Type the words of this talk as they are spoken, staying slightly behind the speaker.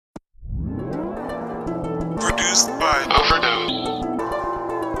Produced by Overdose.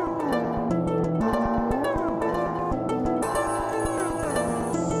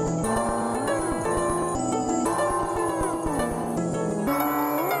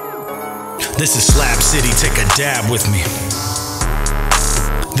 This is Slab City, take a dab with me.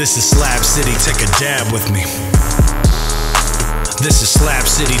 This is Slab City, take a dab with me. This is Slab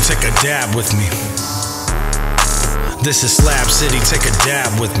City, take a dab with me. This is Slab City, take a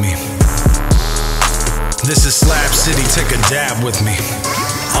dab with me. This is Slab City, take a dab with me.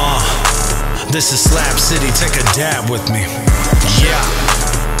 This is Slab City, take a dab with me. Yeah.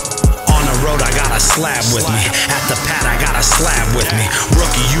 On the road, I got a slab with me. At the pad, I got a slab with me.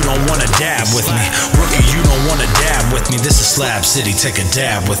 Rookie, you don't wanna dab with me. Rookie, you don't wanna dab with me. This is Slab City, take a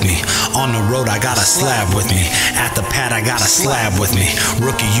dab with me. On the road, I got a slab with me. At the pad, I got a slab with me.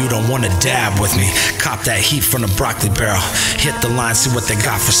 Rookie, you don't wanna dab with me. Cop that heat from the broccoli barrel. Hit the line, see what they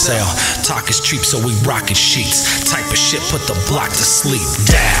got for sale. Talk is cheap, so we rockin' sheets. Type of shit, put the block to sleep.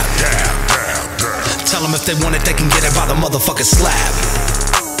 Dab, dab, dab, dab. Tell them if they want it, they can get it by the motherfucking slab.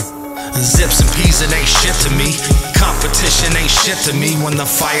 Zips and peas, it ain't shit to me. Competition ain't shit to me. When the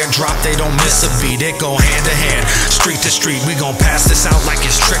fire drop, they don't miss a beat. It go hand to hand, street to street. We gon' pass this out like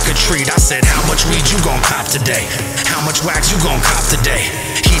it's trick or treat. I said, how much weed you gon' cop today? How much wax you gon' cop today?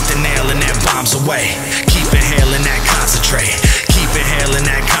 Heat the nail and that bombs away. Keep inhaling that concentrate. Keep inhaling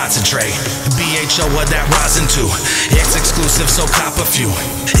that concentrate. BHO what that rosin to. It's exclusive, so cop a few.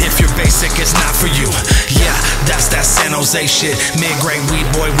 If you're basic, it's not for you. Yeah, that's that San Jose shit. Mid-grade weed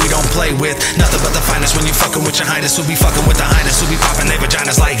boy, we don't play with nothing but the finest. When you fucking with your highness, who be fucking with the highness, who be popping their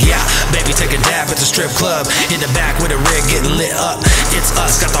vaginas like, yeah, baby, take a dab at the strip club. In the back with a rig getting lit up. It's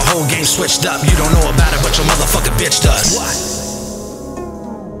us, got the whole game switched up. You don't know about it, but your motherfucking bitch does. What?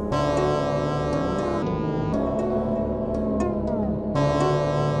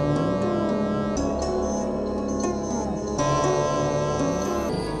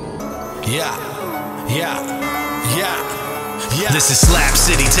 Yeah, yeah, yeah, yeah. This is Slab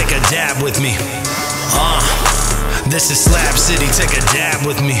City, take a dab with me. This is Slab City, take a dab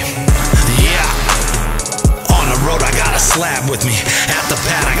with me. Yeah. On the road, I got a slab with me. At the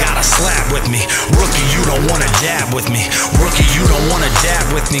pad, I got a slab with me. Rookie, you don't wanna dab with me. Rookie, you don't wanna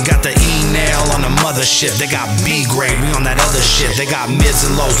dab with me. Got the E-nail on the mothership. They got B-grade, we on that other shit. They got mids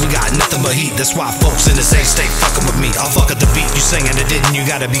and lows, we got nothing but heat. That's why folks in the same state fucking with me. I'll fuck at the beat, you singing it didn't. You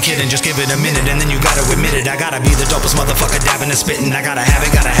gotta be kidding, just give it a minute and then you gotta admit it. I gotta be the dopest motherfucker dabbing and spitting. I gotta have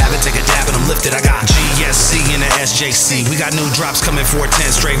it, take a dab and I'm lifted. I got GSC and the SJC. We got new drops coming for 10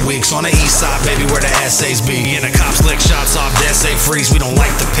 straight weeks. On the east side, baby, where the essays be. And the cops lick shots off, dead say freeze. We don't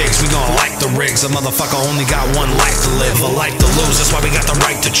like the pigs, we gon' like the rigs. A motherfucker only got one life to live, a life to lose. That's why we got the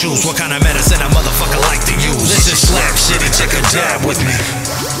right to choose what kind of medicine a motherfucker like to use. This is Slab City, take a dab with me.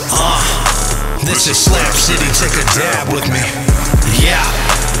 This is Slab City, take a dab with me. Yeah.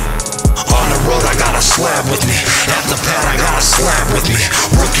 On the road, I got a slab with me. At the pad, I got a slab with me.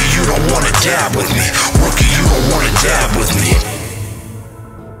 Rookie, you don't wanna dab with me. Rookie, you don't wanna dab with me.